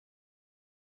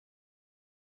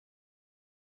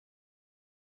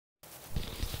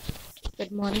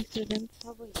Good morning, students.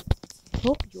 How are you? I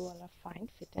hope you all are fine,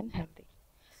 fit, and healthy.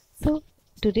 So,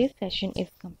 today's session is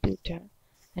computer,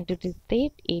 and today's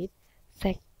date is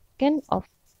 2nd of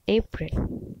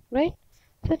April, right?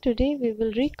 So, today we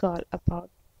will recall about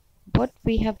what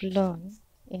we have learned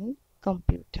in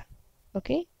computer.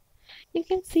 Okay, you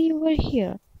can see over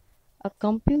here a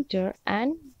computer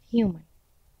and human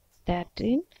that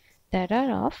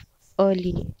are of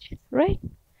early age, right?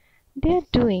 They are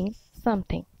doing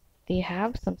something. They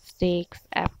have some stakes,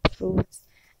 apple fruits,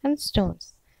 and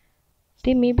stones.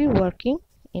 They may be working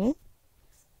in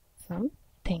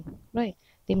something, right?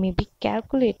 They may be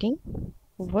calculating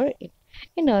over it.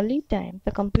 In early times,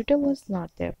 the computer was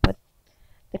not there, but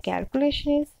the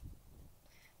calculation is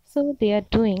so they are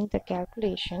doing the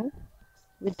calculation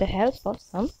with the help of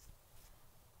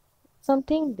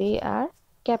something they are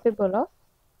capable of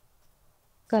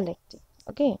collecting.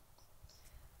 Okay,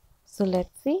 so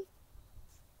let's see.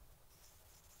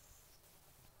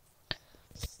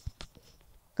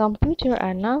 Computer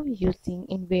are now using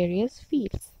in various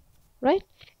fields, right?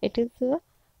 It is a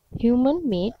human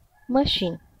made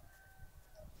machine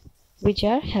which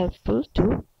are helpful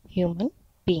to human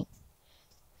being.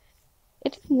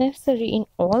 It is necessary in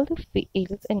all the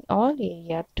fields and all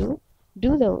areas to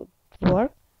do the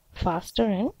work faster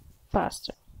and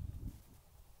faster,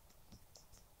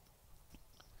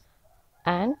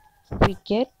 and we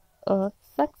get a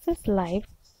success life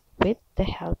with the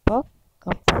help of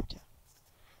computer.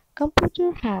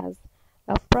 Computer has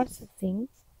a processing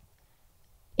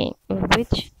in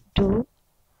which do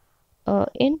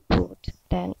input,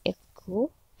 then it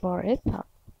go for its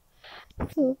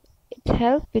output. So it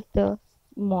helps with the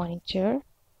monitor,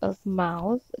 a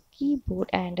mouse, a keyboard,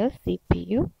 and a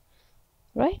CPU,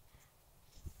 right?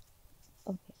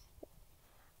 Okay.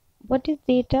 What is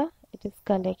data? It is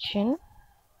collection,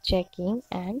 checking,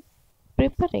 and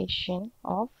preparation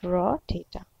of raw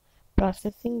data,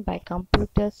 processing by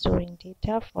computer, storing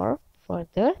data for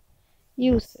further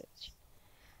usage,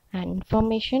 and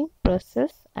information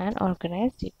process and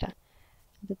organize data.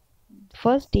 The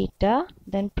first data,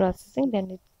 then processing,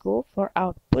 then it go for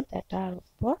output that are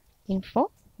for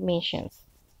informations,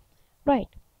 right?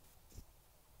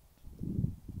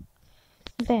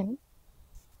 Then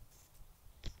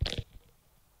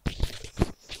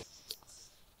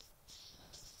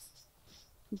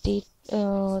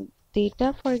data,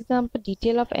 data, for example,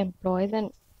 detail of employees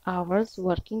and hours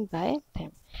working by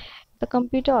them. The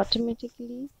computer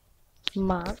automatically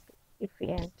mark if we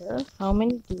enter how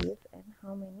many days and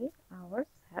how many hours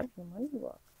have human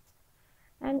work,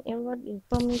 and what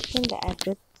information, the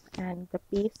address and the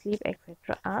pay slip,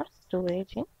 etc., are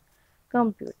storage in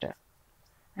computer,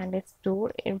 and it's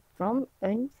stored in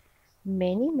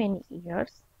many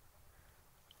years.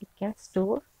 It can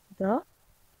store the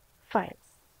files.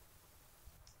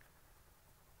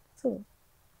 So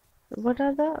what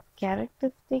are the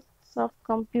characteristics of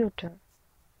computer?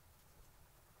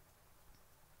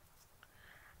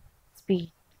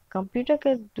 Speed. Computer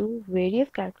can do various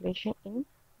calculations in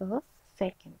a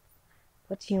second,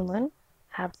 but human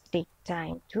have to take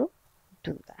time to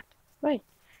do that, right?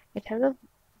 It has a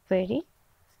very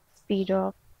speed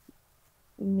of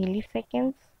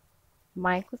milliseconds,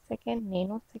 microsecond,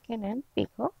 nanosecond, and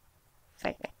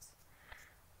picoseconds.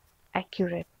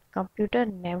 Accurate. Computer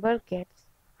never gets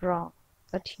wrong,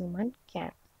 but human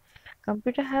can.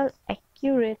 Computer has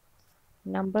accurate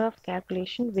number of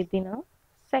calculation within a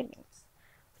seconds,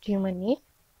 but human need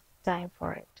time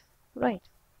for it, right?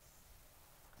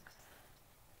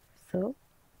 So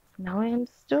now I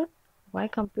understood why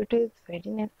computer is very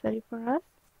necessary for us.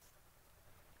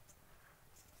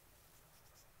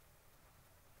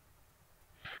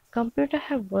 Computer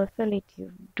have versatility,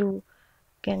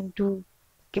 can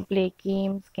play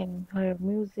games, can hear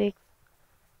music,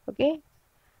 okay,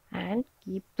 and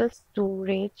keep the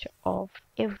storage of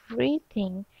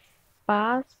everything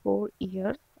past 4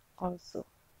 years also,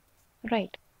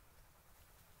 right?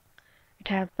 It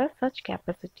has the such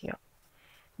capacity of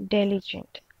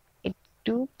diligent. It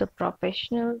do the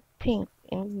professional things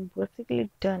in basically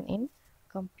done in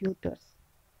computers,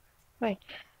 right?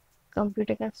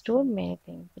 Computer can store many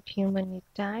things, but human need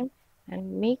time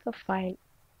and make a pile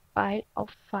of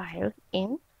files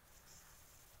in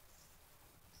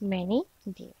many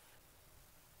days.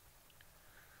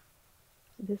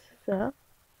 This is a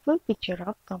full picture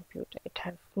of computer. It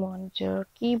has monitor,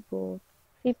 keyboard,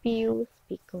 CPU,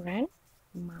 speaker, and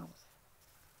mouse,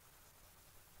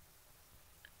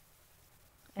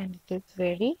 and it is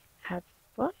very helpful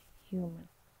for human.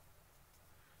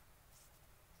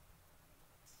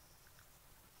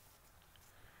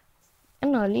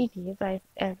 In early days,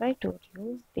 as I told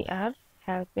you, they are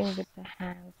helping with the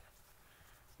hands.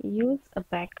 Use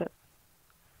abacus.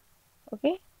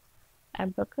 Okay,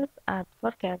 abacus asks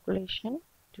for calculation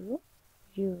to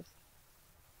use.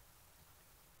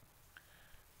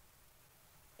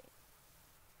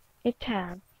 It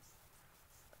has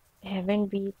heaven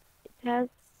beats. It has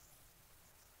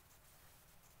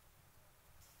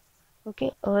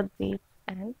okay earth beats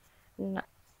and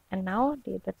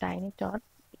nowadays the tiny tots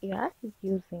we are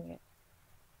using it.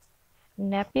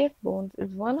 Napier bones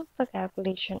is one of the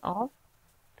calculation of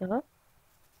the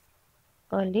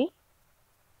early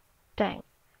time.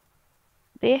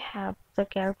 They have the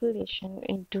calculation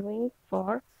in doing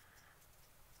for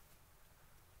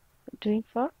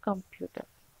computers,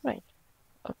 right?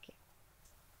 Okay,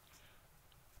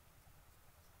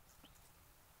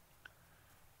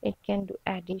 it can do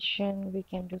addition, we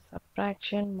can do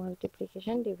subtraction,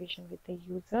 multiplication, division with the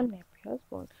user Napier's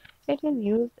bone. It is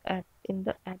used at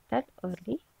that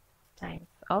early times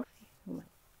of human.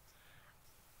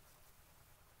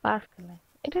 Pascaline.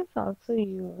 It is also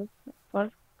used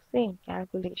for same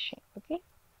calculation. Okay.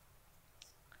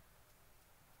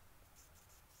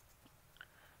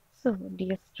 So,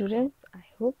 dear students, I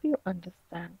hope you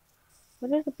understand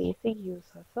what are the basic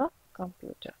uses of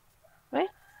computer, right?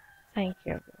 Thank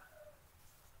you, everyone.